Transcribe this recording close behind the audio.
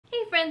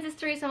friends, it's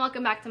Teresa and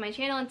welcome back to my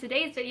channel. In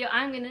today's video,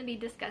 I'm going to be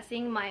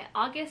discussing my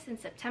August and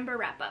September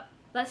wrap-up.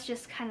 Let's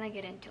just kind of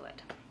get into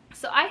it.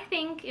 So I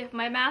think, if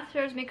my math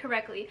serves me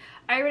correctly,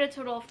 I read a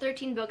total of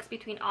 13 books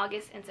between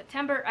August and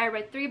September. I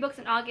read 3 books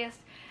in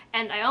August,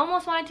 and I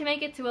almost wanted to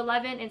make it to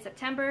 11 in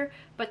September,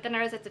 but then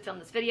I was had to film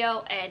this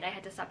video, and I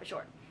had to stop it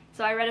short.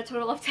 So I read a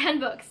total of 10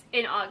 books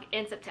in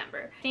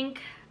September. I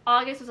think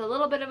August was a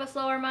little bit of a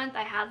slower month.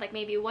 I had like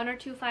maybe 1 or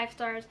 2 5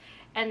 stars,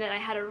 and then I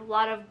had a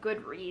lot of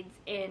good reads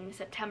in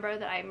September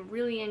that I'm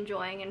really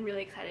enjoying and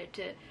really excited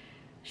to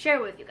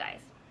share with you guys.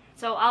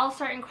 So I'll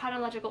start in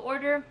chronological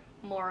order,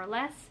 more or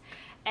less,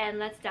 and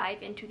let's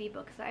dive into the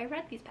books that I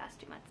read these past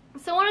 2 months.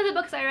 So one of the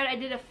books I read, I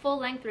did a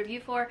full-length review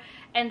for,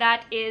 and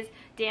that is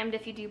Damned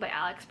If You Do by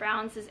Alex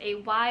Brown. This is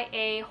a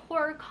YA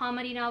horror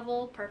comedy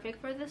novel, perfect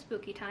for the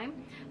spooky time,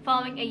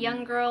 following a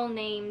young girl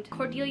named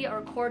Cordelia,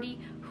 or Cordy,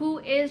 who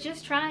is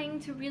just trying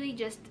to really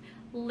just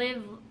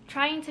live,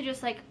 trying to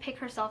just like pick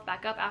herself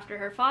back up after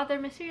her father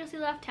mysteriously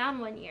left town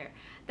one year.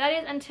 That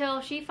is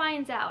until she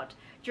finds out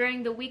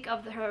during the week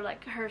of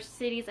her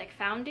city's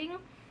founding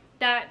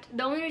that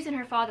the only reason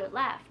her father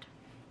left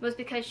was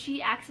because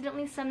she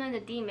accidentally summoned a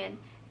demon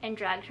and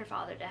dragged her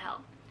father to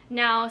hell.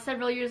 Now,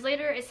 several years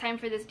later, it's time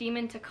for this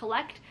demon to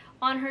collect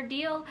on her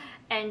deal,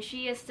 and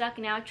she is stuck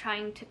now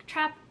trying to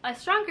trap a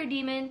stronger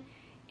demon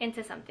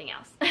into something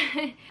else.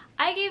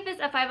 I gave this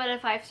a 5 out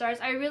of 5 stars.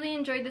 I really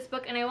enjoyed this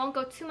book, and I won't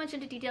go too much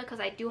into detail because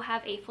I do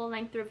have a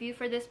full-length review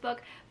for this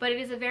book, but it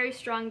is a very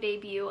strong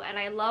debut, and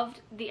I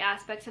loved the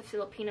aspects of the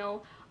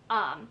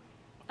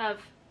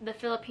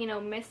Filipino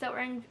myths that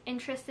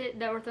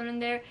were thrown in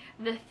there,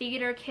 the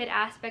theater kid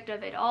aspect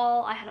of it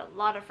all. I had a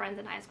lot of friends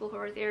in high school who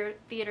were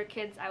theater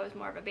kids. I was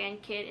more of a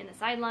band kid in the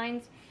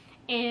sidelines,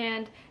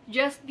 and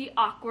just the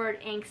awkward,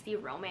 angsty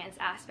romance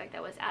aspect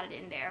that was added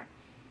in there.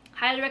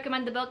 Highly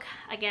recommend the book.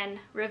 Again,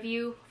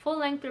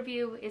 full-length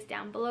review is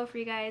down below for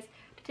you guys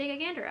to take a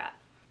gander at.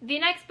 The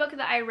next book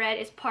that I read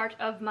is part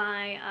of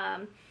my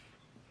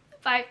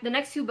the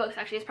next 2 books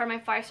actually is part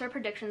of my 5-star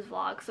predictions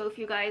vlog. So if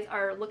you guys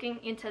are looking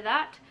into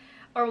that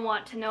or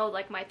want to know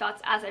my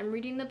thoughts as I'm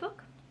reading the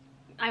book,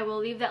 I will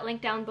leave that link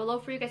down below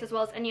for you guys, as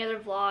well as any other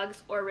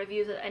vlogs or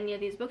reviews that any of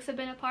these books have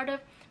been a part of.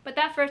 But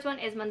that first one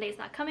is Monday's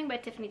Not Coming by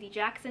Tiffany D.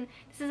 Jackson.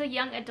 This is a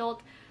young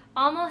adult,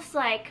 almost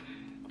I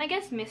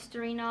guess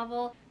mystery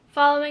novel,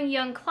 following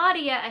young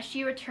Claudia as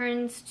she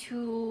returns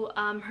to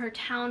her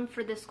town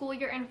for the school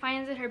year and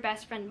finds that her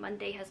best friend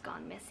Monday has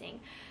gone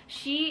missing.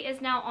 She is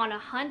now on a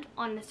hunt,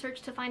 on a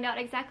search to find out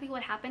exactly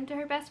what happened to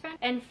her best friend,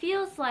 and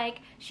feels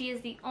like she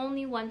is the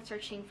only one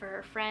searching for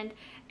her friend.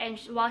 And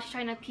while she's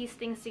trying to piece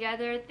things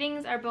together,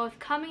 things are both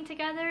coming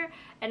together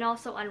and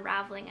also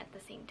unraveling at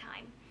the same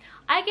time.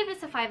 I give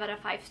this a 5 out of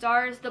 5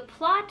 stars. The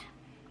plot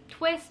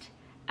twist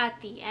at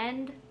the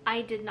end,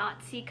 I did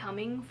not see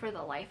coming for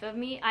the life of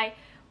me.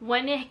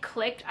 When it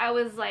clicked, I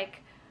was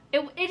like,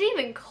 it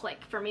even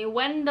clicked for me.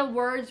 When the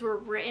words were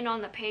written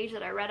on the page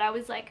that I read, I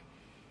was like,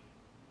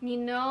 you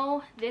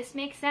know, this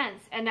makes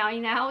sense. And now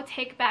I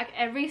take back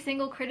every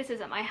single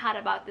criticism I had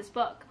about this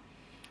book.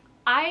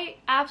 I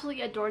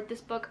absolutely adored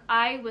this book.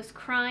 I was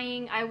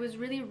crying. I was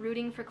really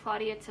rooting for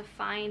Claudia to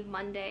find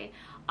Monday.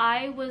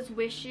 I was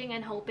wishing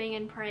and hoping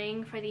and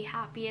praying for the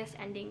happiest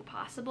ending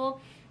possible,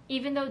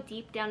 even though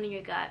deep down in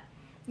your gut,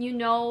 you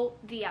know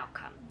the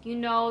outcome. You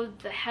know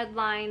the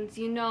headlines,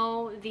 you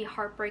know the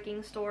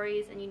heartbreaking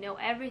stories, and you know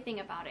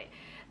everything about it.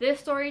 This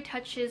story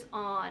touches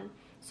on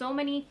so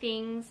many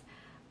things.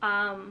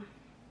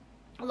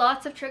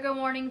 Lots of trigger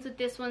warnings with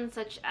this one,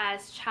 such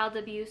as child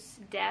abuse,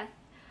 death,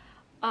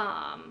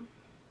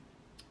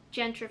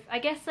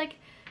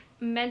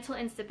 mental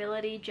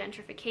instability,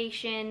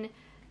 gentrification,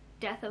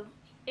 death of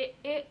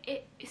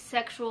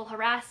sexual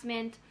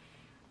harassment.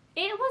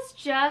 It was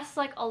just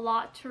a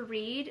lot to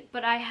read,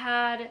 but I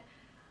had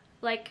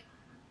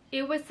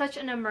it was such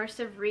an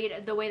immersive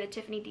read, the way that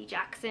Tiffany D.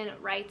 Jackson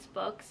writes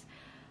books.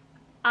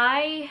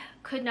 I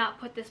could not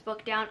put this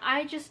book down.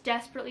 I just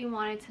desperately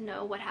wanted to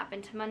know what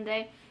happened to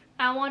Monday.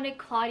 I wanted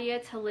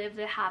Claudia to live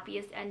the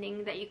happiest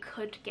ending that you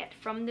could get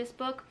from this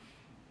book.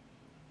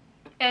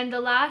 And the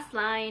last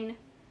line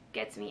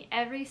gets me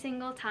every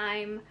single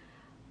time.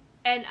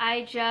 And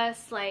I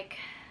just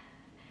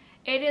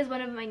it is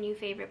one of my new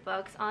favorite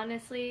books,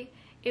 honestly.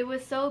 It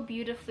was so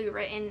beautifully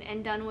written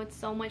and done with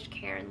so much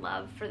care and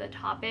love for the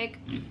topic.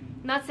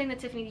 I'm not saying that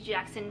Tiffany D.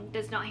 Jackson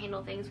does not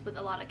handle things with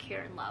a lot of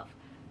care and love.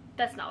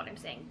 That's not what I'm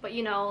saying. But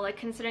you know,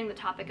 considering the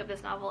topic of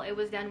this novel, it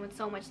was done with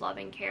so much love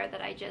and care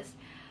that I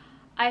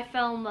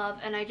fell in love,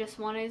 and I just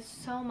wanted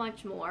so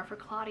much more for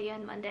Claudia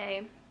and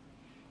Monday.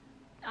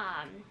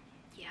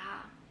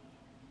 Yeah.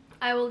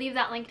 I will leave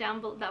that link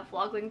down, that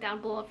vlog link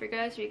down below for you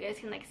guys, so you guys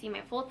can see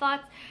my full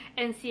thoughts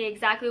and see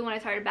exactly when I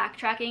started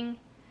backtracking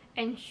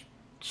and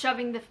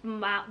shoving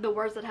the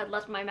words that had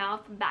left my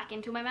mouth back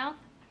into my mouth.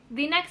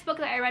 The next book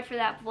that I read for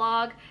that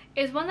vlog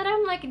is one that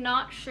I'm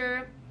not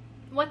sure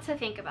what to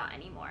think about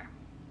anymore.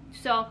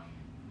 So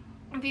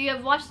if you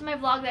have watched my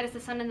vlog, that is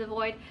The Sun and the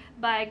Void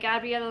by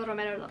Gabriela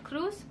Romero La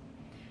Cruz.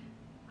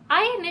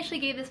 I initially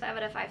gave this 5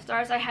 out of 5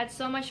 stars. I had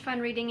so much fun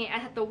reading it. I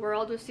thought the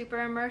world was super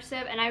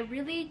immersive, and I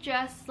really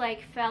just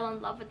like fell in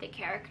love with the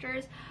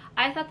characters.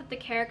 I thought that the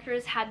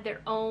characters had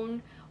their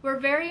own,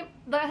 I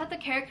thought the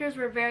characters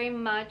were very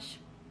much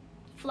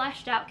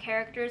fleshed out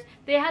characters.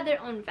 They had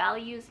their own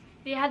values,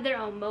 they had their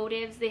own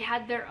motives, they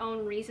had their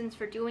own reasons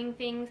for doing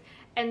things,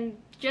 and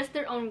just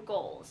their own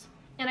goals.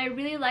 And I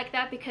really like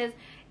that because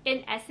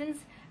in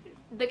essence,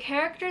 the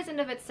characters in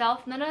of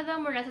itself, none of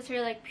them were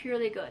necessarily like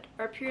purely good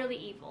or purely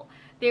evil.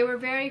 They were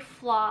very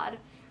flawed.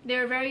 They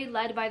were very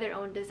led by their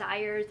own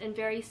desires and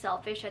very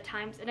selfish at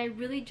times, and I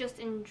really just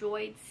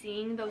enjoyed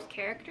seeing those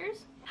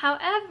characters.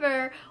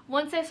 However,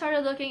 once I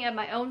started looking at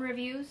my own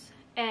reviews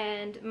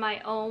and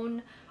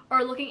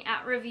looking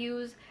at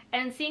reviews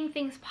and seeing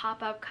things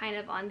pop up kind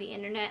of on the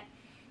internet,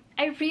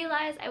 I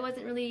realized I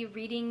wasn't really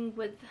reading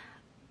with,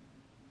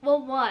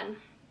 well, one,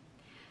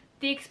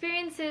 the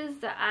experiences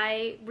that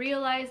I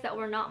realized that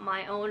were not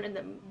my own and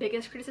the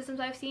biggest criticisms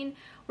I've seen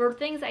were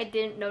things I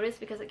didn't notice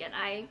because, again,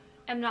 I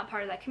am not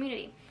part of that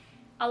community.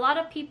 A lot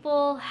of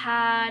people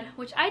had,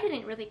 which I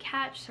didn't really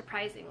catch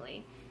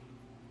surprisingly,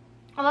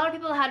 a lot of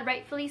people had,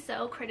 rightfully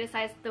so,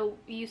 criticized the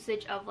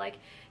usage of like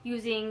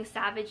using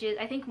savages,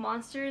 I think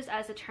monsters,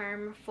 as a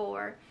term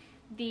for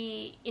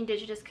the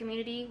indigenous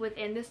community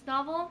within this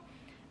novel.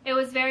 It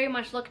was very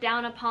much looked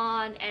down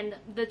upon, and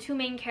the two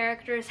main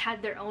characters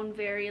had their own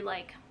very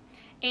like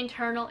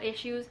internal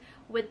issues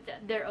with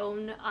their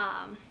own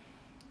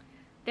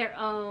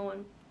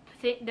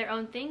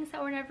things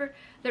that were never,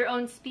 their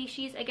own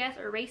species, I guess,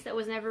 or race that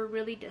was never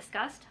really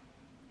discussed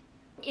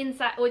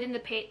inside within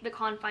the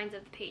confines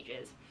of the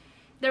pages.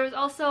 There was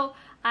also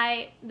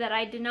I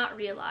did not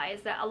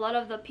realize that a lot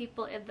of the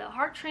people in the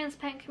heart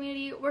transplant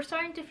community were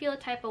starting to feel a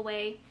type of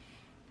way,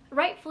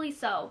 rightfully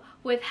so,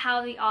 with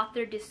how the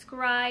author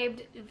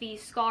described the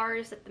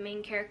scars that the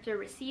main character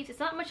receives. It's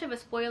not much of a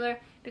spoiler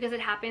because it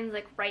happens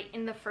like right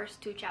in the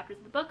first 2 chapters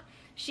of the book.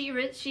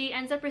 She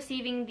ends up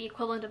receiving the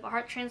equivalent of a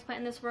heart transplant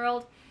in this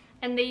world,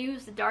 and they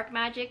use the dark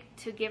magic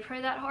to give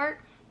her that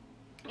heart.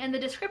 And the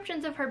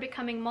descriptions of her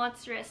becoming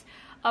monstrous,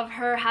 of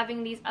her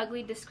having these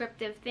ugly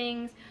descriptive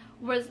things,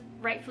 was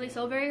rightfully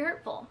so very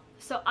hurtful.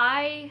 So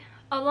I,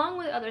 along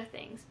with other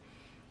things,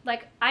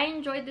 like, I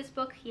enjoyed this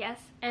book, yes,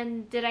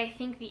 and did I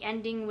think the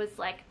ending was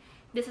like,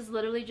 this is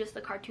literally just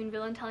the cartoon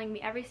villain telling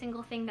me every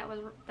single thing that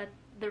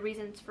the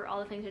reasons for all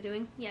the things they're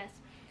doing? Yes.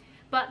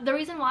 But the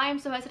reason why I'm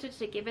so hesitant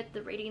to give it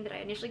the rating that I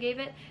initially gave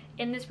it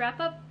in this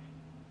wrap-up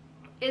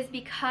is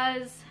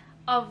because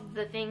of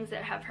the things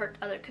that have hurt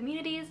other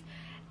communities.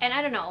 And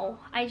I don't know,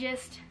 I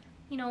just,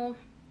 you know,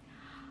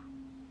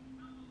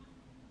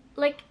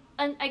 like,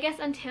 I guess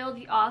until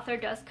the author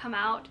does come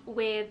out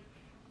with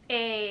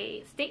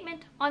a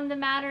statement on the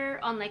matter,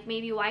 on like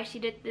maybe why she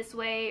did it this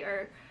way,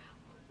 or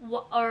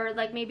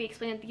like maybe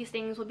explain that these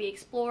things will be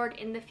explored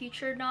in the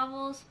future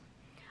novels,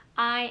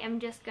 I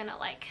am just gonna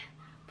like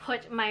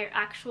put my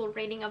actual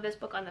rating of this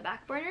book on the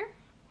back burner.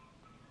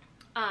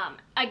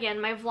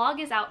 Again, my vlog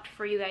is out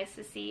for you guys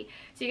to see,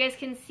 so you guys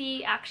can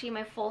see actually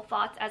my full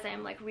thoughts as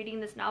I'm like reading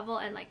this novel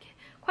and like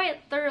quite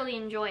thoroughly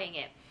enjoying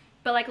it.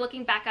 But like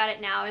looking back at it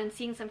now and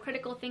seeing some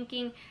critical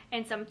thinking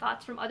and some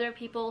thoughts from other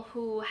people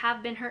who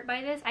have been hurt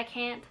by this, I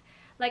can't,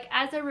 like,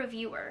 as a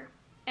reviewer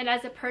and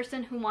as a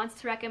person who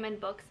wants to recommend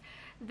books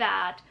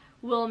that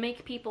will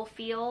make people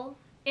feel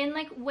in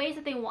like ways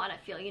that they want to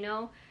feel, you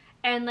know,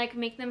 and like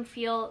make them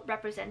feel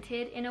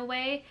represented in a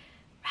way,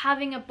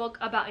 having a book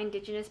about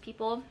indigenous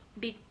people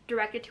be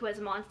directed to as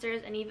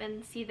monsters and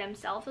even see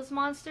themselves as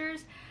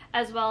monsters,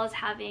 as well as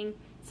having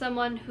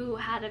someone who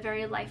had a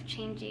very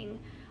life-changing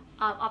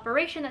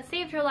operation that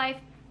saved her life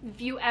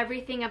view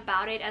everything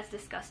about it as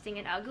disgusting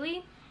and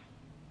ugly,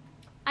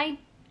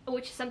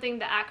 which is something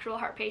that actual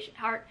heart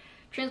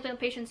transplant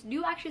patients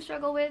do actually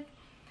struggle with.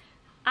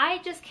 I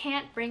just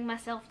can't bring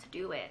myself to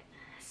do it.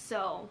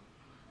 So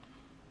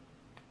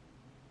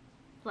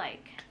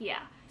like,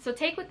 yeah, so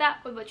take with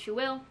that with what you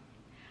will.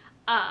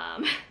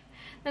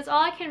 That's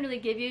all I can really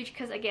give you,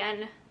 because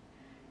again,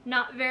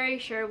 not very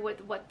sure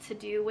with what to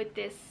do with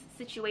this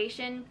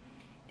situation,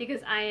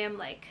 because I am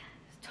like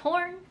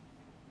torn,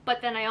 but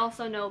then I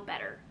also know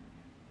better.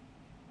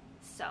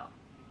 So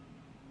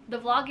the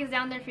vlog is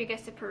down there for you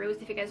guys to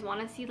peruse if you guys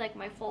want to see like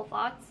my full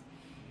thoughts.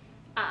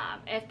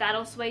 If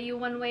that'll sway you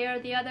one way or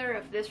the other,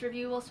 if this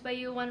review will sway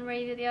you one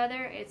way or the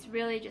other, it's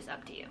really just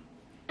up to you.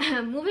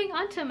 Moving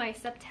on to my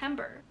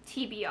September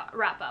TBR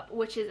wrap-up,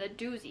 which is a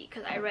doozy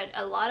because I read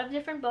a lot of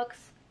different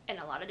books and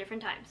a lot of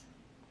different times.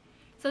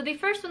 So the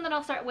first one that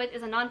I'll start with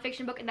is a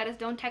nonfiction book, and that is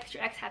Don't Text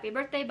Your Ex Happy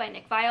Birthday by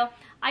Nick Viall.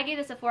 I gave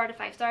this a 4 out of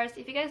 5 stars.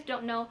 If you guys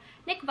don't know,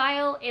 Nick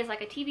Viall is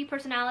like a TV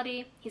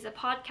personality. He's a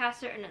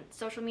podcaster and a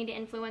social media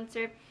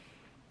influencer.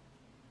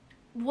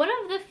 One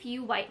of the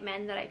few white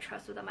men that I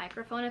trust with a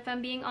microphone, if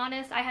I'm being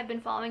honest. I have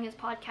been following his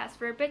podcast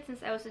for a bit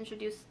since I was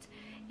introduced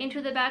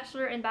into the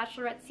Bachelor and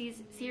Bachelorette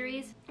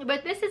series.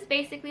 But this is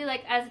basically,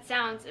 like as it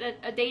sounds,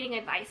 a dating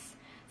advice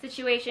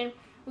situation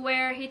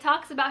where he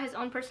talks about his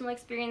own personal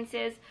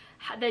experiences,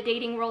 the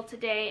dating world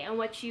today, and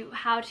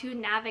how to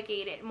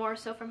navigate it more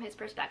so from his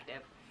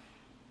perspective.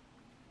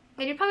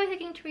 And you're probably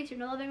thinking, Therese, you're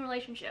in a loving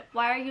relationship.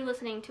 Why are you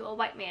listening to a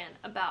white man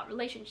about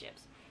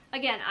relationships?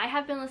 Again, I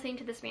have been listening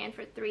to this man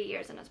for 3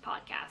 years in his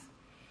podcast.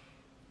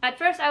 At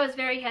first, I was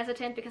very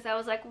hesitant because I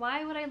was like,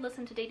 why would I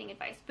listen to dating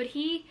advice? But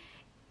he,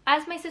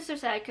 as my sister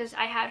said, because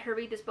I had her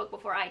read this book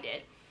before I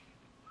did,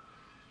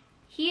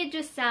 he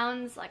just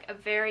sounds like a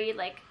very,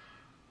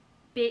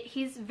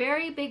 he's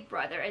very big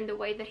brother in the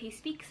way that he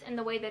speaks and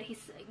the way that he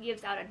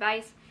gives out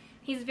advice.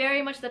 He's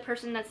very much the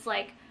person that's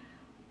like,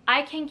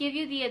 I can give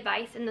you the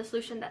advice and the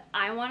solution that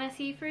I want to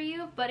see for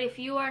you, but if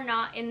you are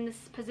not in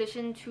this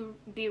position to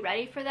be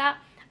ready for that,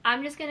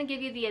 I'm just going to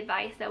give you the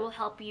advice that will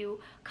help you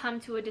come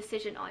to a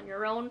decision on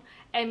your own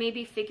and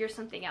maybe figure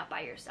something out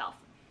by yourself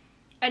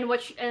and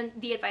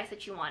the advice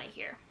that you want to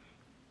hear.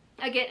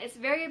 Again, it's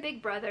very a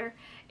big brother.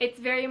 It's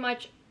very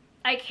much,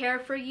 I care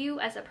for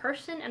you as a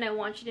person and I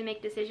want you to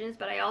make decisions,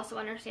 but I also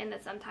understand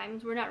that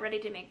sometimes we're not ready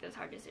to make those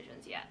hard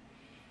decisions yet.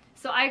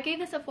 So I gave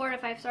this a 4 out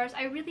of 5 stars.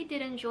 I really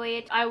did enjoy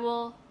it. I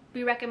will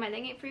be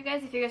recommending it for you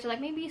guys if you guys are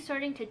like maybe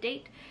starting to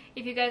date,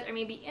 if you guys are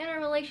maybe in a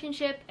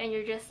relationship and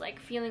you're just like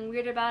feeling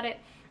weird about it.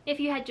 If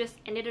you had just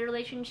ended a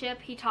relationship,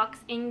 he talks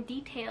in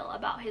detail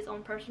about his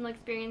own personal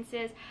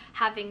experiences,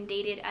 having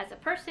dated as a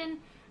person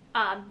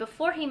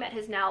before he met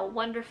his now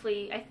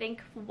wonderfully, I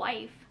think,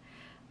 wife.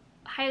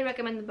 Highly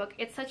recommend the book.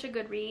 It's such a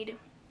good read.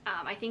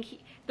 I think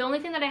the only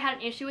thing that I had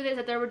an issue with is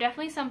that there were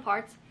definitely some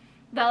parts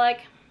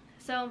that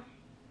so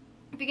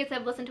if you guys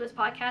have listened to his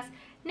podcast,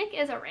 Nick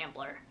is a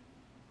rambler.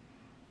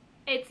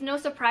 It's no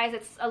surprise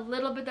it's a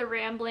little bit the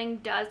rambling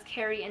does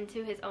carry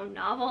into his own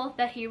novel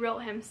that he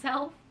wrote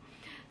himself.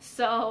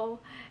 So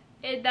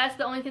that's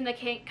the only thing that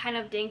kind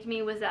of dinged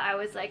me, was that I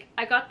was like,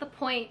 I got the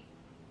point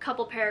a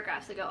couple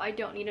paragraphs ago. I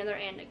don't need another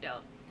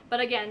anecdote. But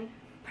again,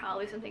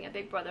 probably something a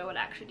big brother would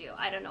actually do.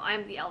 I don't know.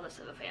 I'm the eldest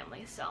of the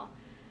family, so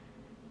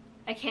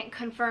I can't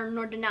confirm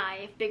nor deny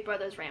if big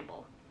brothers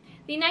ramble.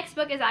 The next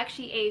book is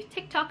actually a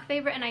TikTok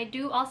favorite, and I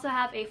do also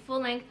have a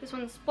full-length, this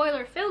one's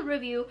spoiler-filled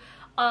review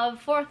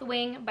of Fourth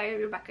Wing by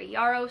Rebecca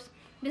Yarros.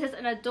 This is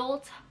an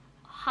adult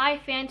high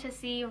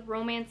fantasy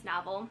romance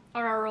novel,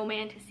 or a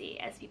romantasy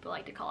as people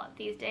like to call it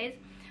these days,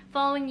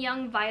 following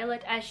young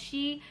Violet as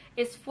she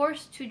is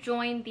forced to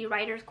join the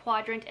Writers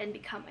Quadrant and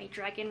become a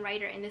dragon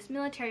rider in this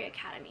military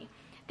academy.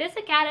 This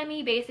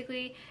academy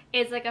basically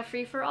is like a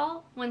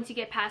free-for-all once you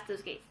get past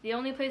those gates. The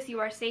only place you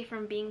are safe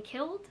from being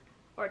killed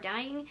or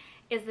dying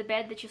is the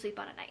bed that you sleep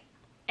on at night.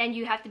 And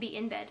you have to be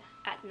in bed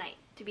at night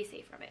to be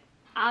safe from it.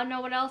 I don't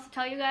know what else to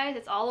tell you guys.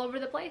 It's all over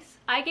the place.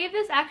 I gave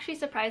this actually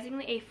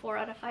surprisingly a 4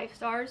 out of 5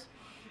 stars.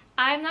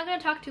 I'm not going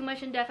to talk too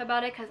much in depth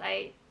about it because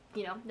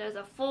there's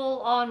a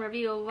full-on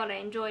review of what I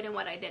enjoyed and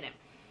what I didn't.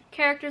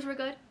 Characters were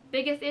good.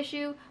 Biggest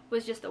issue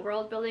was just the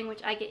world building,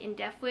 which I get in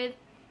depth with.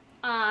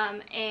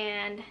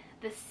 And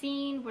the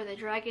scene where the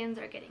dragons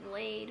are getting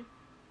laid.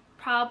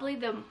 Probably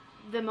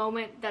the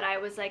moment that I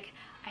was like,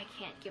 I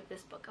can't give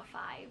this book a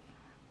 5.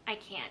 I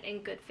can't, in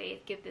good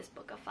faith, give this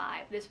book a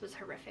 5. This was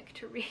horrific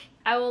to read.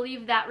 I will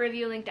leave that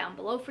review link down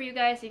below for you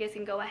guys so you guys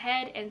can go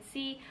ahead and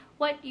see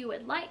what you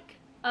would like.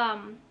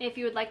 If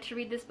you would like to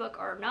read this book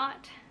or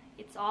not,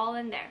 it's all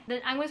in there.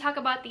 Then I'm going to talk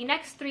about the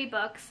next 3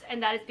 books,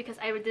 and that is because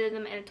I did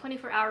them in a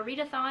 24-hour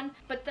readathon.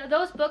 But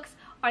those books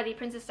are the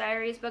Princess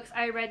Diaries books.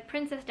 I read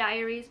Princess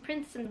Diaries,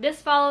 and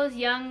this follows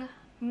young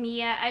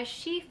Mia as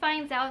she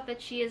finds out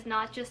that she is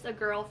not just a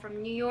girl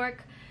from New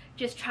York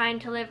just trying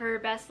to live her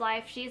best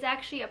life. She is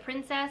actually a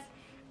princess,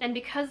 and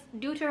because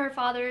due to her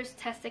father's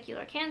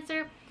testicular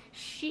cancer,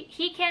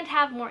 he can't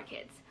have more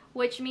kids,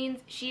 which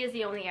means she is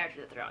the only heir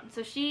to the throne.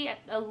 So she, at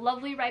a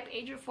lovely ripe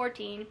age of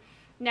 14,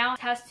 now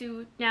has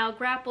to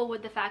grapple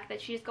with the fact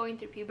that she is going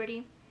through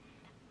puberty.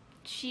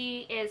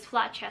 She is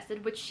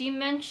flat-chested, which she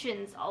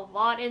mentions a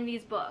lot in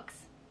these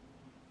books.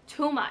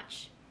 Too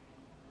much.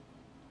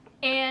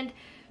 And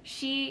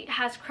she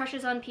has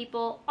crushes on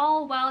people,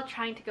 all while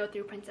trying to go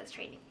through princess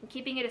training and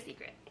keeping it a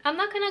secret. I'm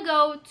not going to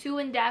go too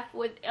in-depth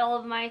with all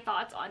of my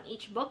thoughts on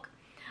each book.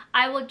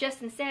 I will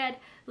just instead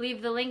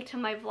leave the link to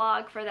my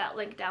vlog for that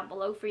link down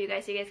below for you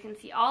guys so you guys can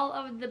see all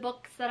of the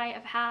books that I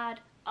have had,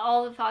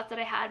 all the thoughts that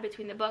I had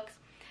between the books.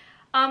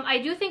 I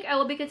do think I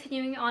will be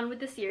continuing on with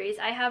the series.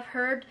 I have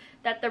heard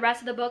that the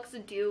rest of the books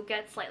do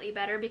get slightly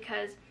better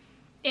because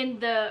in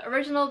the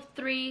original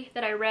 3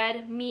 that I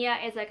read, Mia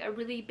is like a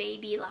really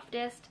baby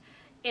leftist,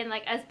 and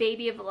like as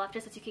baby of a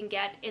leftist as you can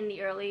get in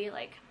the early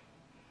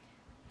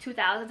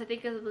 2000s. I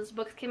think those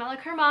books came out.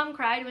 Like, her mom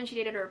cried when she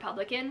dated a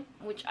Republican,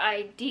 which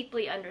I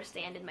deeply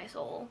understand in my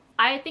soul.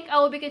 I think I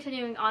will be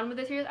continuing on with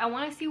the series. I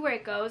want to see where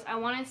it goes. I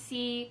want to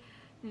see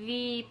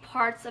the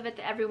parts of it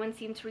that everyone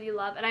seems to really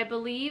love, and I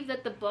believe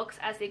that the books,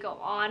 as they go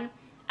on,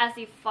 as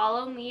they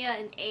follow Mia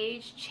in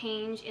age,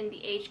 change in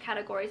the age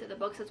categories of the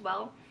books as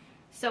well.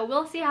 So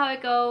we'll see how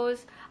it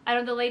goes. I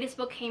know the latest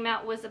book came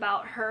out was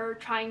about her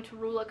trying to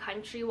rule a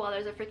country while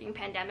there's a freaking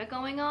pandemic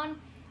going on.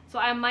 So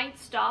I might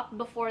stop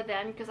before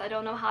then because I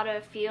don't know how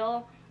to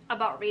feel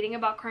about reading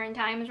about current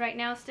times right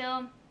now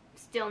still.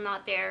 Still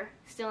not there.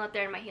 Still not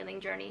there in my healing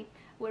journey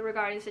with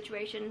regarding the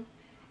situation.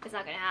 It's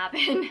not going to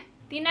happen.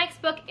 The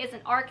next book is an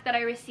ARC that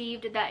I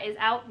received that is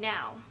out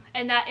now.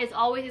 and that is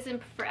Always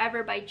Isn't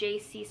Forever by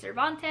J.C.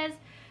 Cervantes,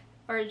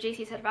 or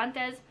J.C.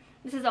 Cervantes.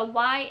 This is a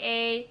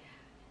YA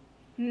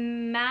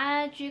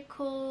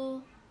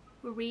magical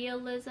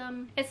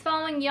realism. It's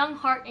following young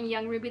Hart and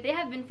young Ruby. They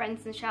have been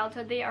friends since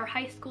childhood. They are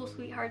high school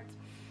sweethearts,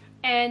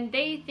 and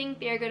they think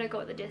they're gonna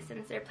go the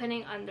distance. They're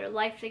planning on their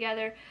life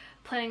together,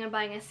 planning on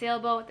buying a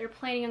sailboat. They're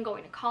planning on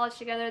going to college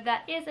together.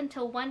 That is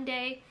until one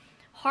day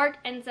Hart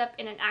ends up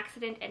in an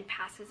accident and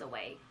passes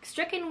away.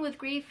 Stricken with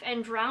grief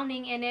and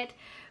drowning in it,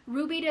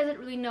 Ruby doesn't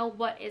really know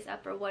what is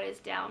up or what is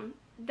down.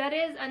 That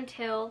is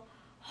until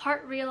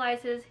Hart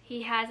realizes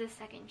he has a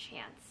second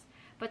chance.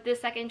 But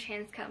this second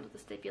chance comes with a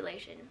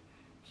stipulation.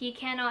 He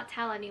cannot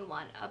tell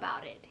anyone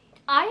about it.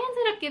 I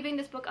ended up giving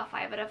this book a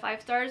 5 out of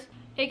 5 stars.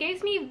 It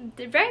gave me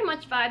very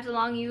much vibes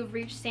along You've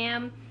Reached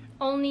Sam,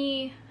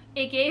 only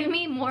it gave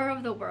me more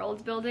of the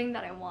world building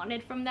that I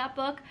wanted from that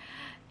book.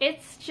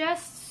 It's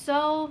just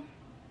so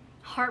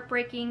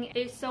heartbreaking.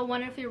 It's so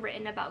wonderfully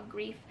written about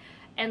grief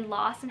and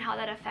loss and how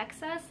that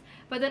affects us,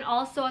 but then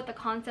also at the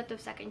concept of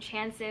second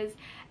chances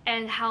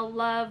and how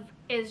love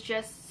is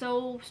just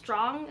so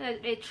strong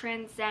that it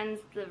transcends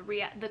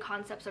the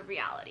concepts of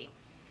reality.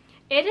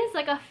 It is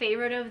like a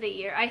favorite of the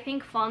year. I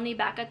think fondly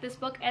back at this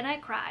book and I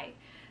cry.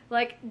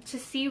 Like, to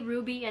see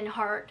Ruby and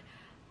Hart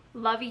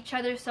love each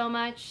other so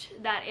much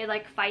that it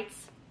like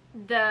fights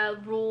the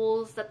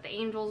rules that the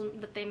angels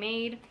that they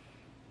made.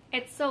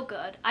 It's so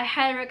good. I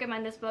highly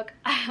recommend this book.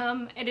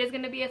 It is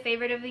going to be a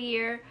favorite of the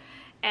year,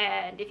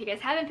 and if you guys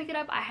haven't picked it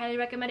up, I highly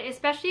recommend it,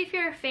 especially if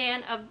you're a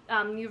fan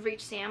of You've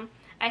Reached Sam.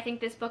 I think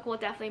this book will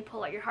definitely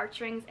pull at your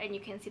heartstrings and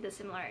you can see the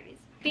similarities.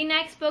 The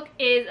next book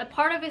is a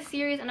part of a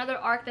series, another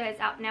arc that is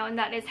out now, and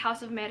that is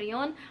House of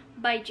Merion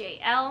by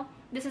J.L.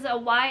 This is a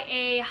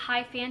YA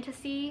high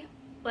fantasy,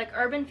 like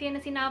urban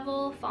fantasy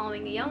novel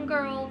following a young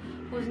girl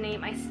whose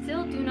name I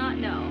still do not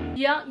know.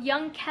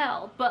 Young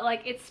Kel, but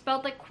like it's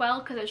spelled like Quell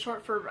because it's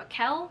short for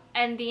Raquel,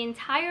 and the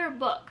entire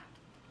book,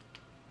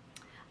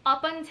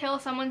 up until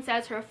someone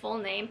says her full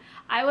name,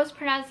 I was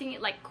pronouncing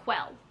it like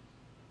Quell.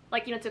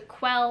 Like, you know, to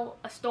quell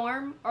a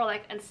storm or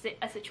like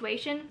a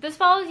situation. This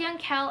follows young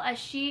Kel as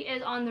she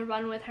is on the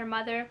run with her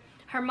mother.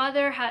 Her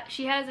mother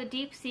she has a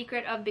deep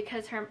secret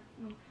because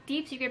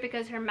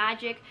her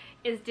magic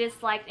is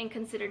disliked and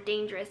considered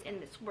dangerous in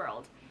this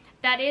world.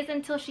 That is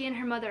until she and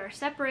her mother are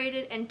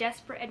separated, and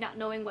desperate and not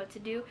knowing what to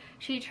do,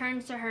 she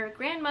turns to her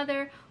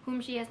grandmother,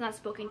 whom she has not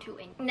spoken to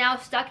in. Now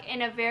stuck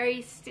in a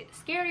very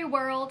scary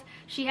world,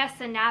 she has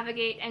to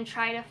navigate and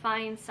try to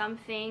find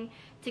something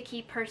to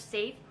keep her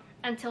safe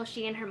until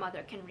she and her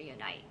mother can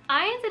reunite.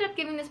 I ended up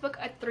giving this book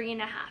a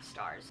 3.5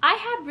 stars. I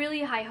had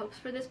really high hopes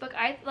for this book.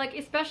 I like,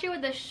 especially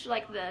with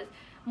the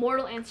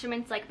Mortal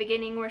Instruments like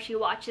beginning where she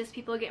watches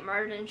people get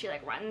murdered and she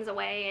like runs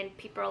away and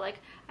people are like,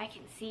 I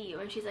can see you,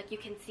 and she's like, you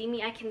can see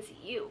me, I can see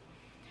you.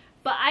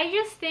 But I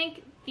just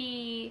think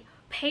the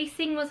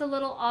pacing was a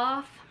little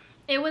off.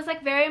 It was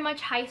like very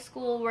much high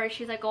school where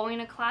she's like going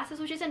to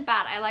classes, which isn't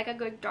bad. I like a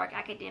good dark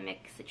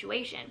academic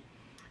situation.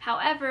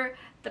 However,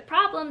 the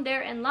problem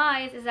therein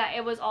lies is that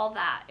it was all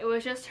that. It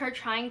was just her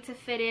trying to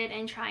fit in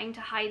and trying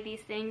to hide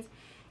these things.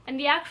 And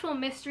the actual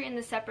mystery and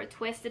the separate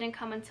twist didn't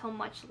come until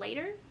much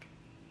later.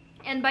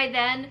 And by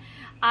then,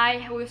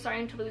 I was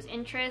starting to lose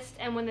interest.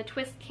 And when the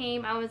twist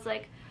came, I was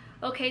like,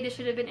 okay, this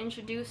should have been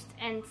introduced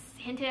and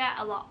hinted at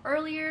a lot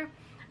earlier.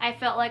 I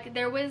felt like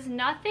there was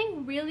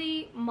nothing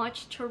really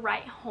much to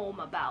write home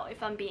about,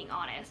 if I'm being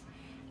honest.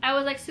 I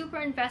was like super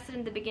invested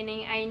in the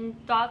beginning. I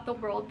thought the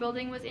world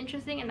building was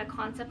interesting and the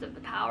concept of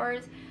the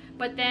powers,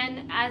 but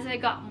then as I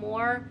got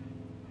more,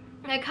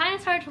 I kind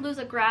of started to lose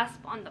a grasp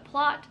on the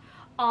plot,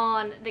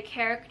 on the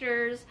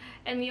characters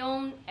and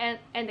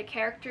the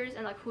characters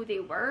and like who they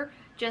were,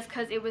 just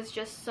because it was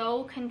just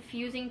so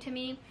confusing to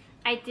me.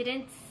 I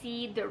didn't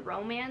see the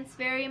romance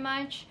very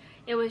much.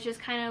 It was just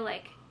kind of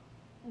like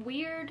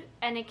weird,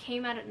 and it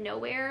came out of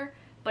nowhere,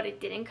 but it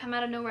didn't come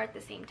out of nowhere at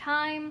the same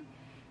time.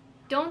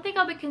 Don't think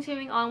I'll be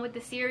continuing on with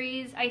the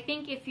series. I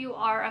think if you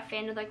are a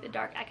fan of like the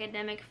dark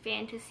academic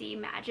fantasy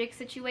magic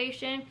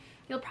situation,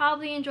 you'll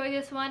probably enjoy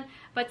this one,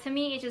 but to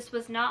me it just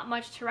was not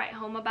much to write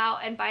home about,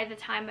 and by the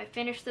time I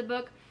finished the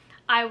book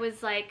I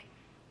was like,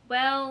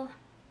 well,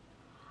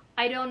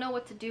 I don't know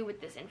what to do with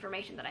this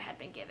information that I had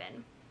been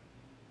given.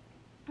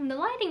 And the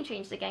lighting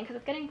changed again because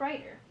it's getting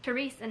brighter.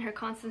 Therese and her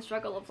constant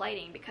struggle of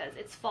lighting because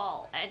it's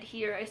fall and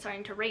here it's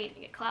starting to rain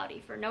and get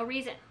cloudy for no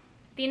reason.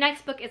 The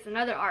next book is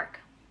another arc.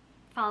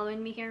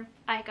 Following me here,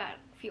 I got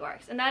a few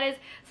arcs, and that is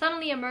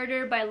Suddenly a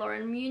Murder by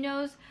Lauren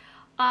Munoz.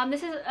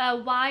 This is a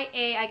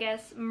YA, I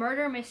guess,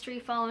 murder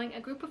mystery following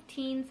a group of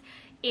teens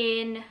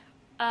in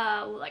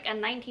like a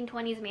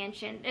 1920s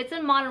mansion. It's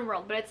in modern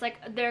world, but it's like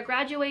they're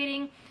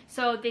graduating,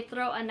 so they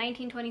throw a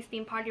 1920s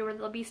theme party where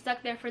they'll be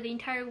stuck there for the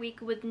entire week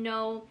with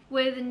no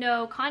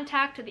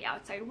contact to the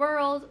outside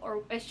world,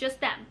 or it's just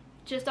them,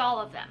 just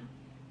all of them.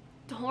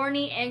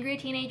 Horny, angry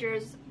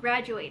teenagers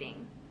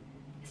graduating,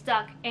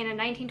 stuck in a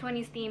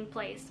 1920s themed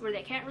place where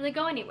they can't really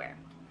go anywhere.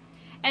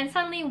 And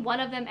suddenly one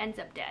of them ends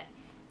up dead.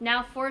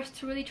 Now forced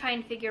to really try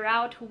and figure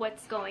out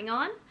what's going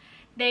on,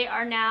 they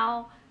are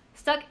now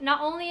stuck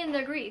not only in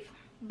their grief,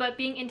 but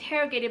being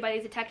interrogated by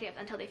these detectives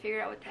until they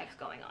figure out what the heck's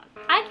going on.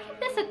 I give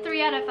this a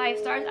 3 out of 5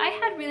 stars. I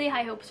had really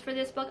high hopes for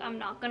this book, I'm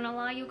not gonna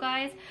lie, you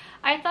guys.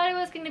 I thought it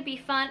was gonna be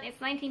fun. It's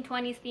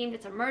 1920s themed,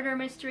 it's a murder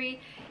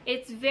mystery.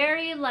 It's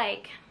very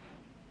like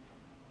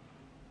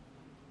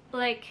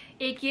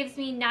it gives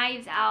me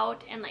Knives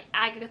Out and like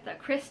Agatha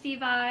Christie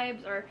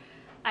vibes, or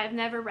I've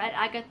never read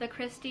Agatha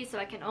Christie, so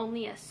I can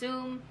only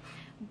assume.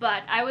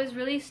 But I was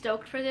really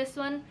stoked for this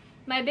one.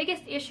 My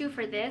biggest issue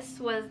for this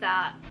was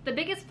that the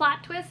biggest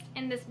plot twist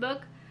in this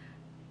book,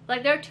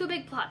 like there are 2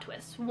 big plot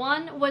twists.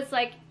 One was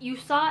like you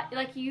saw,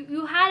 like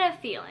you had a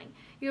feeling.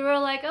 You were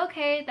like,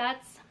 okay,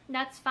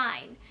 that's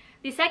fine.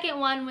 The second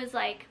one was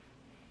like,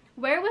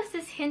 where was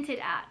this hinted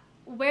at?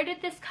 Where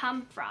did this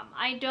come from?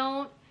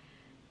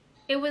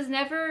 It was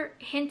never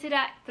hinted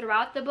at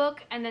throughout the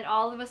book, and then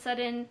all of a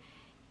sudden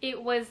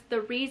it was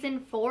the reason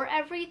for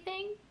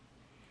everything.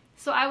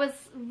 So I was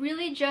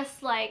really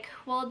just like,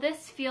 well,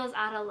 this feels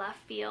out of left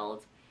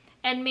field,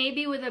 and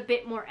maybe with a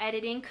bit more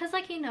editing, because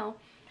like, you know,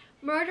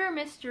 murder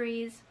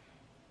mysteries,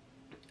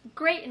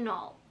 great and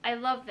all, I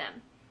love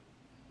them.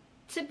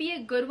 To be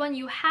a good one,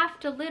 you have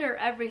to litter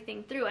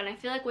everything through, and I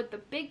feel like with the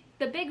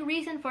big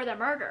reason for the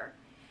murder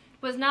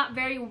was not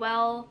very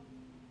well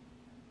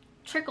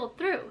trickled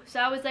through. So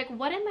I was like,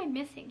 what am I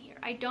missing here?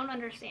 I don't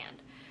understand.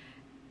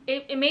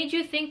 It made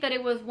you think that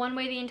it was one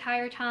way the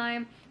entire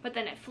time, but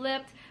then it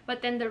flipped,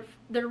 but then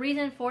the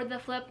reason for the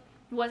flip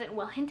wasn't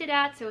well hinted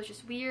at, so it was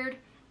just weird.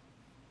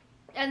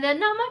 And then,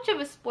 not much of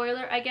a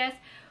spoiler, I guess,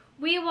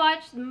 we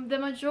watched, the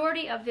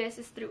majority of this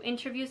is through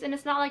interviews, and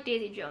it's not like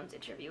Daisy Jones'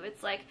 interview.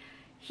 It's like,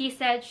 he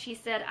said, she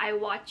said, I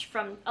watched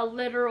from a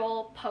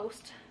literal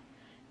post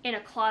in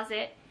a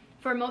closet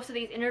for most of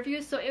these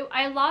interviews, so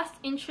I lost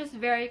interest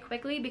very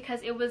quickly because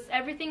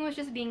everything was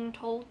just being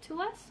told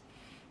to us.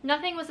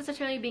 Nothing was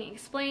necessarily being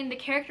explained, the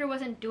character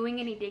wasn't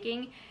doing any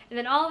digging, and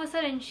then all of a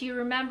sudden she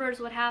remembers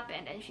what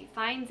happened and she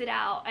finds it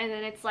out, and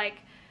then it's like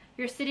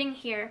you're sitting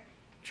here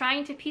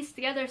trying to piece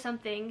together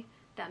something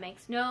that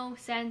makes no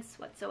sense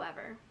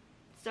whatsoever.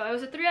 So it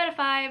was a 3 out of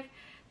 5.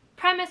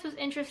 Premise was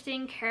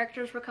interesting,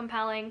 characters were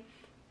compelling,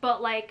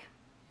 but like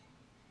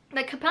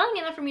compelling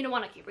enough for me to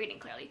want to keep reading,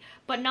 clearly,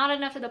 but not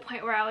enough to the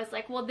point where I was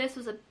like, well, this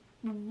was a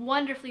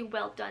wonderfully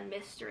well done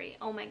mystery,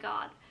 oh my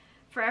god.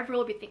 Forever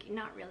will be thinking,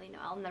 not really, no,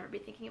 I'll never be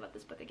thinking about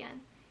this book again.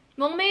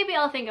 Well, maybe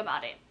I'll think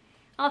about it.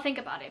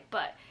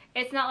 But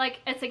it's not like,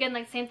 it's again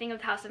like same thing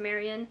with House of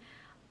Marion.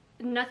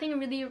 Nothing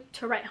really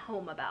to write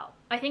home about.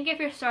 I think if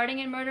you're starting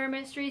in murder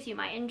mysteries, you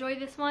might enjoy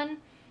this one.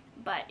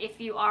 But if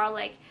you are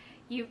like,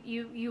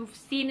 you've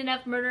seen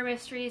enough murder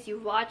mysteries,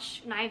 you've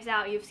watched Knives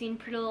Out, you've seen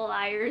Pretty Little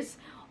Liars,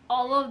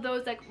 all of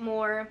those like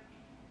more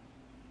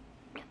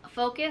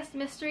focused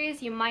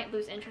mysteries, you might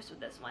lose interest with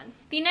this one.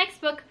 The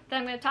next book that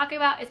I'm going to talk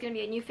about is going to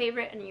be a new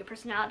favorite and a new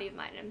personality of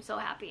mine, and I'm so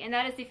happy, and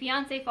that is The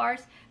Fiancé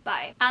Farce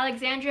by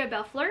Alexandria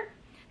Bellefleur.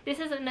 This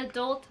is an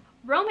adult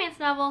romance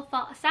novel,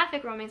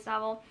 sapphic romance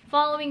novel,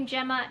 following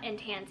Gemma and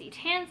Tansy.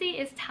 Tansy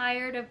is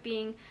tired of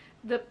being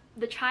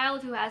the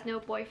child who has no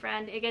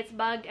boyfriend. It gets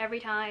bugged every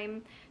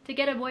time to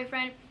get a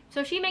boyfriend,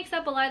 so she makes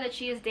up a lie that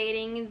she is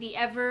dating the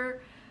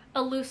ever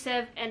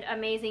elusive and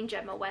amazing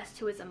Gemma West,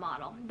 who is a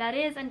model. That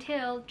is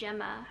until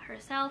Gemma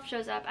herself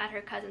shows up at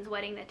her cousin's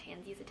wedding that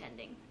Tansy is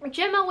attending.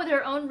 Gemma, with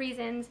her own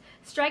reasons,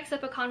 strikes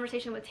up a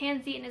conversation with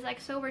Tansy and is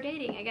like, so we're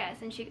dating, I guess.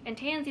 And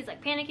Tansy's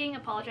like panicking,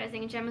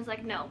 apologizing, and Gemma's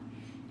like, no,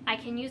 I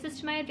can use this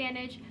to my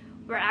advantage.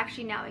 We're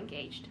actually now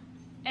engaged.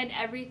 And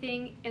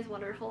everything is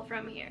wonderful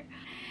from here.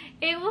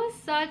 It was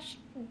such...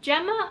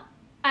 Gemma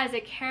as a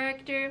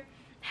character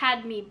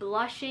had me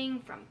blushing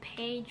from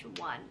page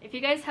 1. If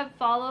you guys have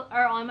followed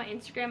or on my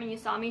Instagram and you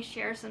saw me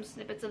share some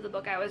snippets of the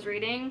book I was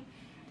reading,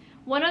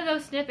 one of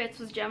those snippets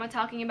was Gemma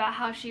talking about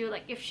how she would,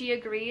 like, if she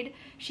agreed,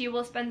 she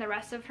will spend the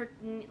rest of her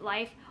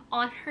life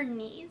on her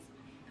knees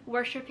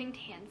worshiping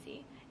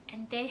Tansy,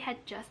 and they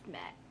had just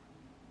met.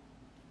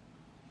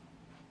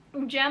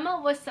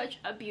 Gemma was such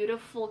a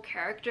beautiful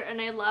character,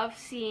 and I love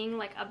seeing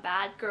like a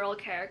bad girl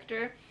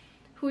character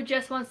who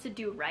just wants to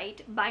do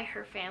right by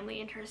her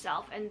family and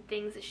herself and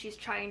things that she's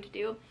trying to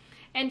do.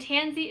 And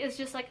Tansy is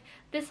just like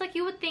this, like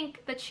you would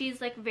think that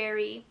she's like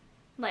very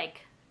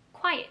like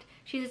quiet.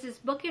 She's this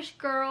bookish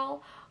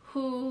girl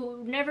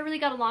who never really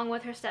got along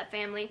with her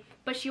stepfamily,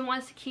 but she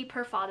wants to keep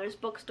her father's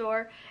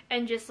bookstore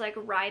and just like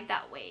ride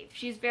that wave.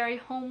 She's very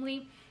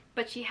homely,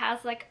 but she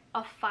has like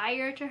a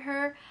fire to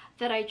her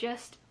that I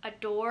just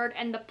adored.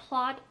 And the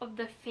plot of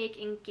the fake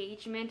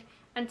engagement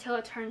until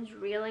it turns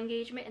real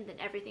engagement and then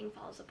everything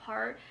falls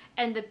apart,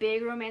 and the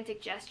big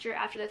romantic gesture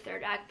after the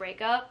 3rd act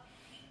breakup,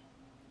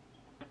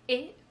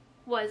 it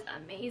was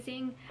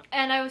amazing.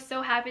 And I was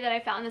so happy that I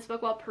found this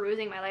book while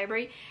perusing my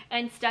library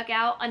and stuck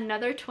out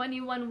another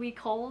 21-week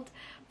hold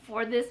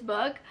for this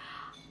book.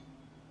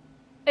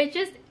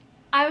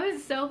 I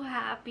was so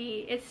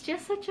happy. It's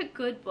just such a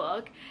good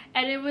book,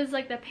 and it was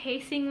like the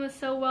pacing was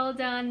so well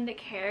done, the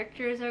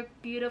characters are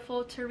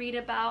beautiful to read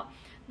about,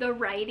 The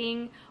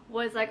writing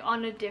was like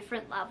on a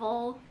different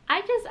level.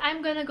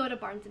 I'm gonna go to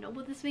Barnes &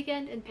 Noble this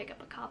weekend and pick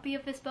up a copy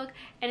of this book,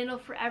 and it'll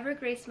forever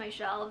grace my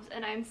shelves,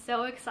 and I'm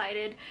so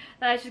excited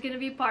that it's just gonna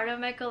be part of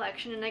my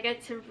collection and I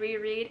get to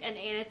reread and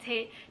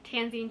annotate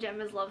Tansy and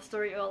Gemma's love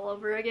story all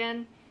over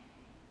again.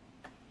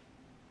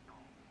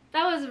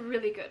 That was a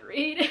really good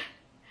read.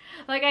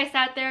 Like, I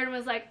sat there and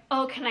was like,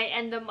 oh, can I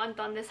end the month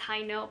on this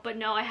high note? But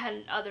no, I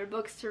had other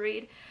books to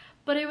read.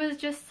 But it was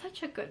just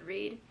such a good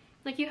read.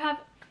 Like,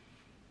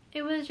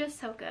 it was just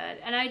so good.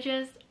 And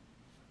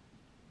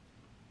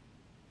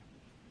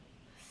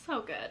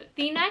so good.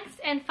 The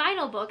next and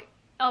final book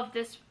of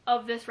this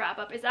wrap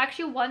up is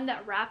actually one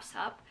that wraps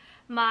up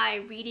my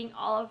reading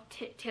all of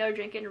Taylor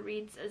Jenkins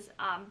Reid's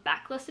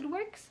backlisted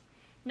works.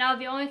 Now,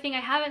 the only thing I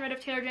haven't read of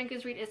Taylor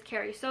Jenkins Reid is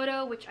Carrie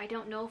Soto, which I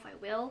don't know if I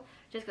will,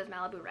 just because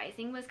Malibu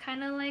Rising was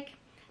kind of like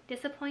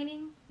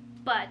disappointing.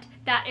 But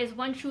that is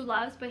One True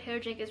Loves by Taylor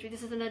Jenkins Reid.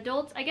 This is an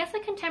adult, I guess,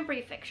 like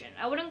contemporary fiction.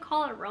 I wouldn't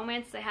call it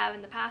romance as I have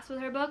in the past with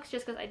her books,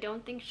 just because I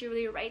don't think she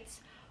really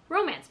writes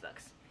romance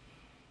books.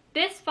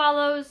 This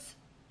follows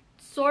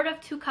sort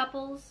of two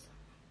couples.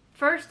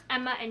 First,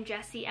 Emma and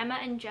Jesse. Emma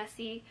and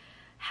Jesse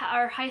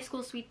are high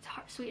school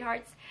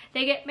sweethearts.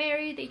 They get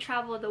married, they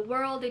travel the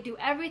world, they do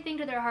everything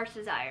to their heart's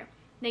desire.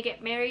 They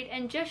get married,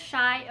 and just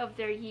shy of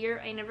their year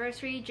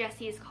anniversary,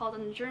 Jesse is called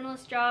on the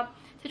journalist job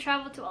to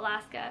travel to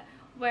Alaska,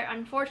 where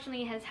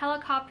unfortunately his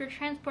helicopter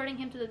transporting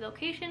him to the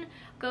location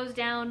goes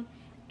down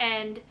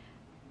and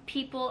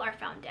people are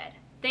found dead.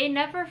 They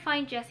never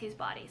find Jesse's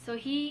body, so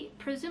he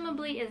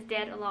presumably is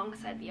dead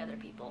alongside the other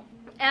people.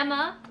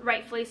 Emma,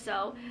 rightfully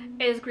so,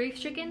 is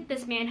grief-stricken.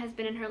 This man has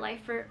been in her life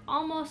for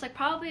almost, like,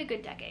 probably a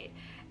good decade.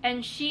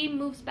 And she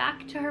moves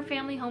back to her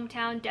family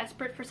hometown,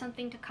 desperate for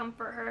something to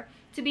comfort her,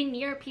 to be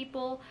near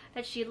people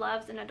that she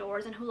loves and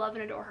adores and who love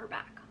and adore her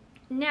back.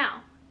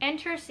 Now,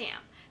 enter Sam.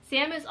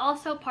 Sam is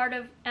also part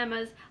of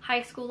Emma's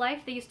high school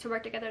life. They used to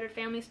work together at a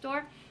family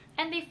store,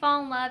 and they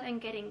fall in love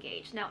and get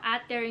engaged. Now,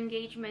 at their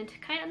engagement,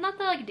 kind of, not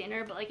the like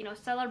dinner, but like, you know,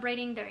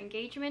 celebrating their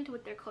engagement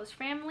with their close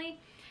family,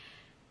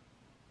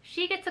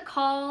 she gets a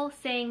call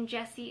saying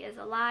Jesse is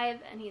alive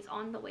and he's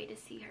on the way to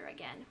see her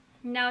again.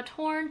 Now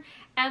torn,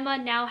 Emma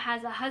now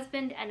has a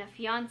husband and a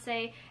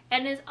fiance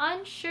and is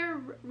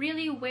unsure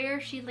really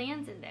where she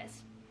lands in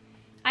this.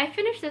 I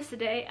finished this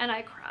today and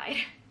I cried.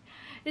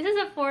 This is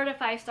a 4 to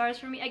 5 stars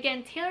for me.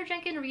 Again, Taylor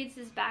Jenkins Reid's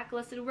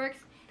backlisted works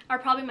are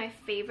probably my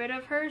favorite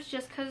of hers,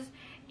 just because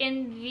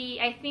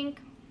I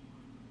think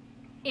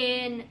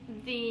in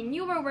the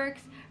newer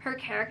works, her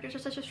characters are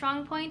such a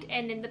strong point,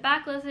 and in the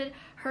backlisted,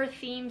 her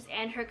themes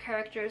and her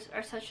characters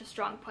are such a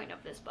strong point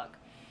of this book.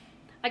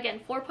 Again,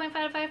 4.5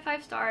 out of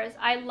 5 stars.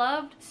 I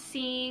loved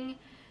seeing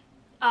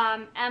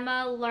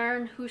Emma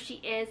learn who she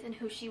is and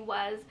who she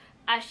was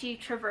as she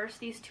traversed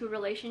these two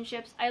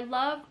relationships. I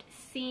loved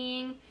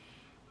seeing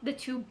the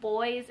two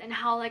boys and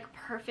how like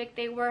perfect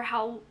they were,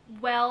 how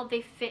well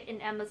they fit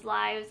in Emma's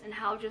lives, and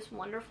how just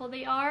wonderful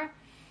they are.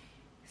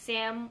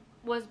 Sam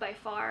was by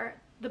far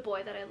the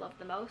boy that I loved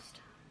the most.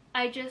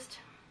 I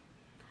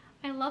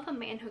love a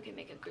man who can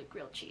make a good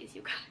grilled cheese,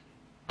 you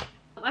guys.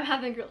 I'm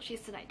having grilled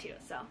cheese tonight too,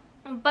 so.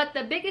 But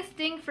the biggest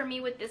thing for me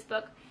with this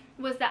book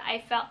was that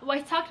I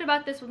talked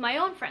about this with my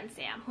own friend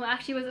Sam, who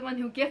actually was the one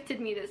who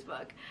gifted me this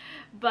book.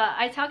 But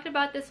I talked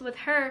about this with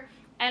her,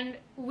 and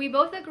we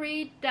both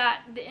agreed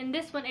that in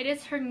this one, it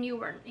is her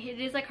newer, it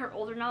is like her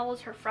older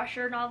novels, her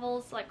fresher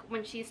novels, like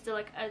when she's still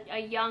like a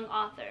young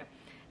author.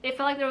 It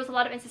felt like there was a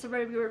lot of instances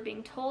where we were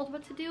being told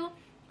what to do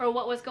or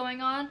what was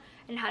going on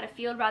and how to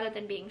feel rather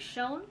than being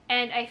shown.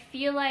 And I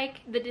feel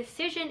like the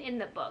decision in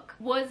the book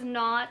was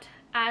not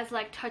as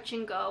like touch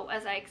and go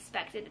as I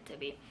expected it to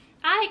be.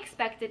 I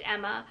expected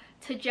Emma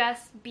to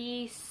just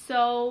be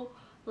so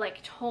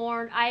like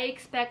torn. I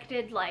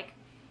expected like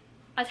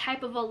a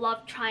type of a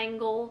love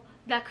triangle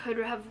that could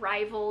have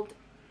rivaled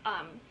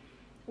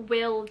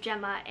Will,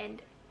 Gemma,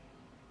 and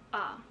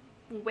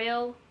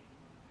Will,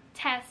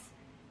 Tess,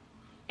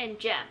 and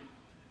Jem.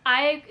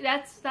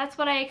 That's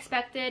what I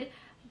expected,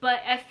 but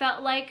I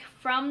felt like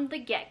from the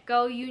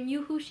get-go you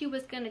knew who she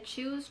was gonna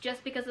choose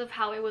just because of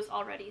how it was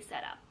already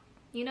set up,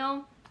 you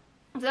know?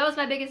 So that was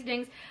my biggest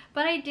dings,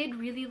 but I did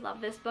really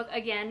love this book.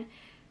 Again,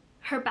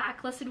 her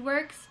backlisted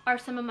works are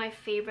some of my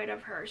favorite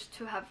of hers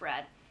to have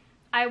read.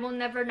 I will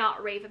never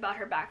not rave about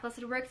her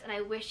backlisted works, and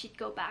I wish she'd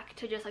go back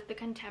to just like the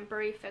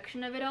contemporary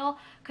fiction of it all,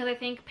 because I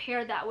think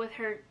pair that with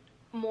her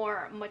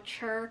more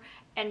mature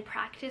and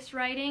practiced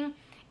writing,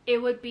 it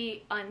would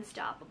be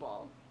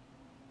unstoppable.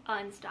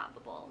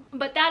 Unstoppable.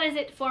 But that is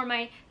it for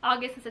my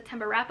August and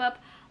September wrap up.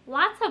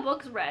 Lots of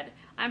books read.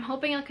 I'm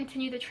hoping I'll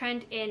continue the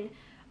trend in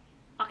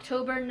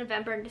October,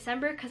 November, and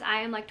December, because I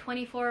am like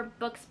 24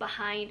 books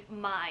behind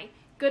my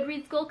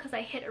Goodreads goal because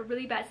I hit a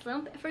really bad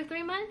slump for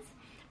 3 months.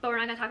 But we're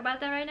not going to talk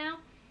about that right now.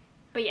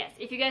 But yes,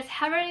 if you guys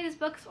have read any of these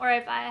books, or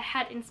if I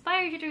had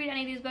inspired you to read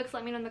any of these books,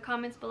 let me know in the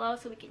comments below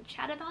so we can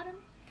chat about them.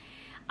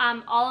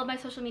 All of my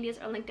social medias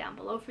are linked down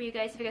below for you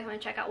guys if you guys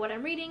want to check out what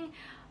I'm reading,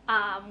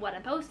 what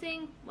I'm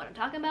posting, what I'm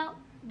talking about.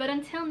 But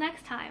until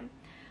next time,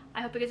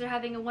 I hope you guys are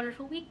having a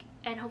wonderful week,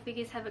 and hope you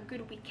guys have a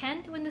good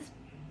weekend when this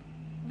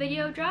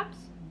video drops.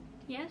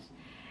 Yes,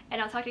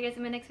 and I'll talk to you guys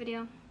in my next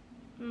video.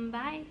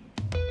 Bye.